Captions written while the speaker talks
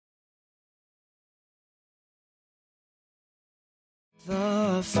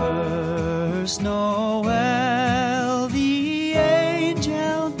The first Noel, the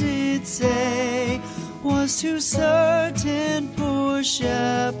angel did say, was to certain poor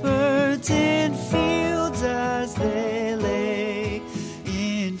shepherds in fields as they lay,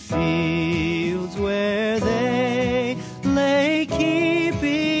 in fields where they lay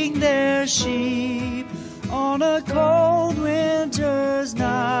keeping their sheep on a cold winter's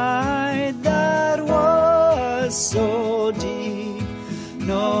night that was so deep.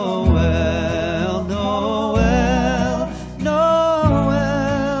 Noel, Noel,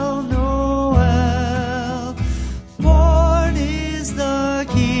 Noel, Noel, born is the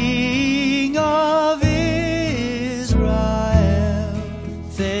King of Israel.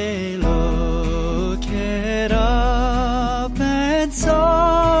 They looked up and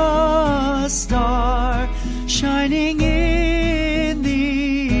saw a star shining in the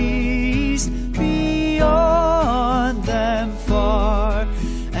east beyond them far.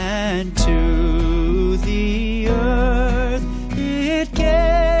 And to the earth it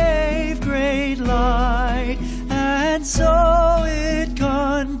gave great light, and so it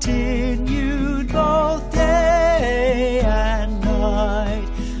continued both day and night.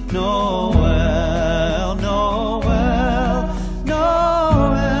 Noel, Noel,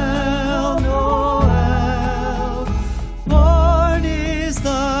 Noel, Noel, born is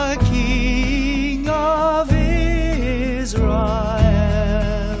the King of Israel.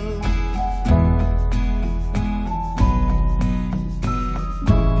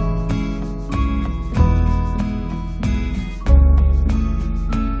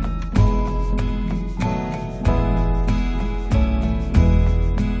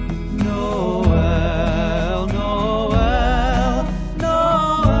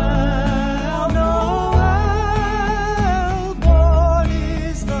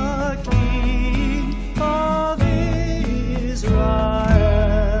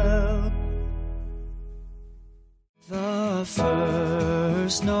 The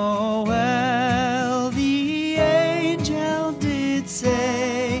first Noel, the angel did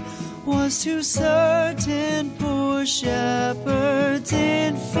say, was to certain poor shepherds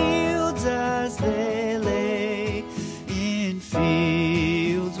in fields as they lay, in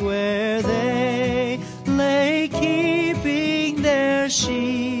fields where they lay keeping their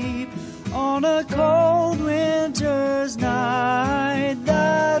sheep on a cold winter's night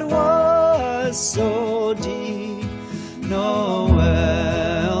that was so deep.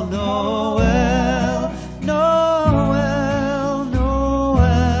 Noel, Noel, Noel,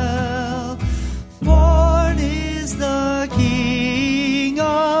 Noel, born is the King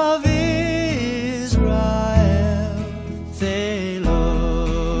of Israel. They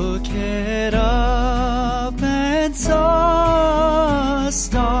looked up and saw a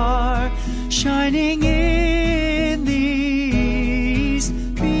star shining in the east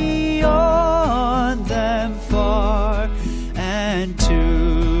beyond them far. And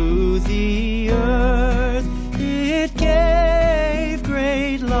to the earth it gave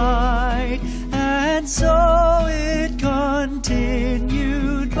great light, and so it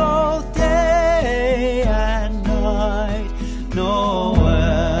continued both day and night.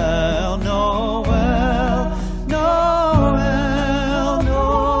 Noel, Noel, Noel,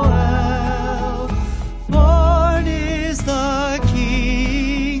 Noel, born is the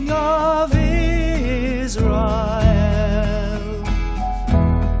King of Israel.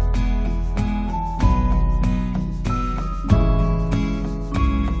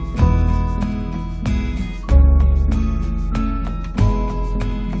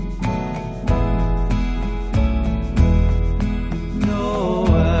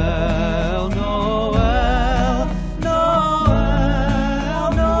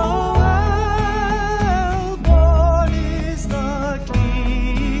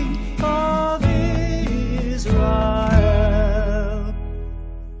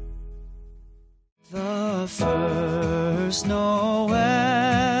 The first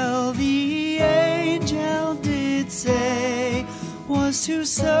Noel, the angel did say, was to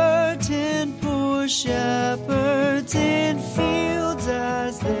certain poor shepherds in fields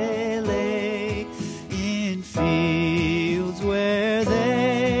as they